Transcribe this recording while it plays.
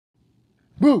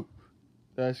Boo!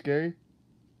 That scary?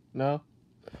 No?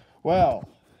 Well,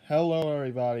 hello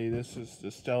everybody. This is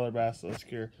the Stellar Basilisk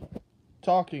here,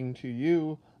 talking to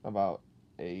you about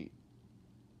a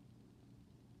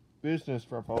business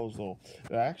proposal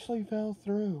that actually fell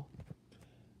through.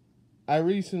 I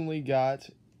recently got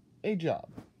a job.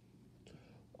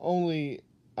 Only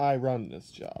I run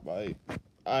this job.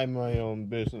 I'm my own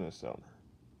business owner.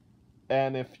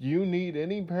 And if you need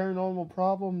any paranormal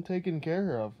problem taken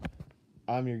care of,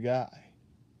 I'm your guy.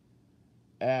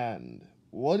 And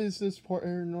what is this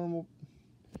paranormal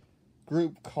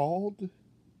group called?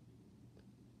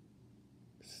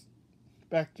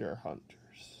 Spectre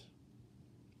Hunters.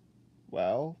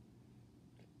 Well,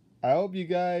 I hope you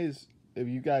guys, if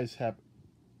you guys have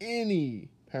any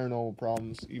paranormal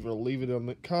problems, either leave it in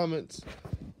the comments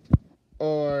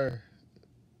or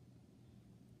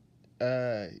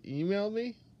email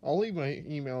me. I'll leave my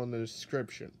email in the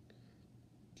description.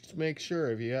 Just make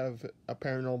sure if you have a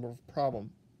paranormal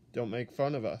problem, don't make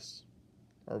fun of us,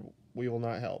 or we will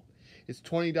not help. It's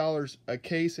 $20 a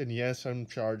case, and yes, I'm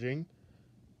charging,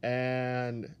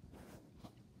 and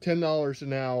 $10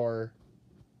 an hour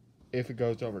if it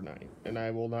goes overnight. And I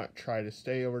will not try to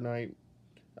stay overnight.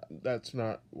 That's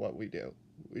not what we do.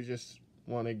 We just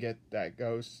want to get that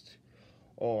ghost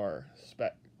or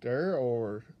specter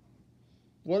or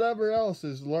whatever else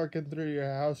is lurking through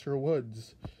your house or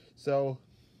woods. So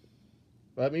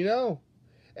let me know.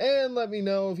 And let me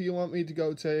know if you want me to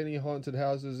go to any haunted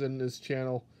houses in this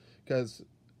channel, because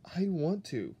I want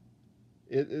to.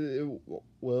 It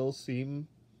will seem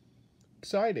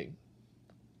exciting.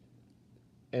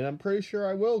 And I'm pretty sure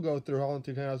I will go through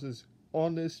haunted houses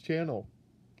on this channel.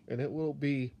 And it will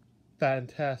be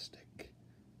fantastic.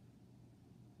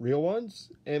 Real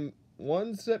ones and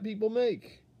ones that people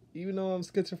make. Even though I'm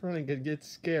schizophrenic and get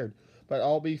scared. But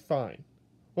I'll be fine.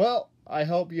 Well, I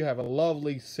hope you have a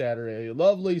lovely Saturday,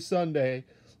 lovely Sunday,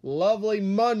 lovely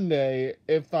Monday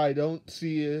if I don't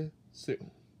see you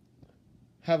soon.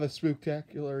 Have a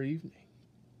spectacular evening.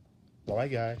 Bye,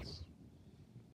 guys.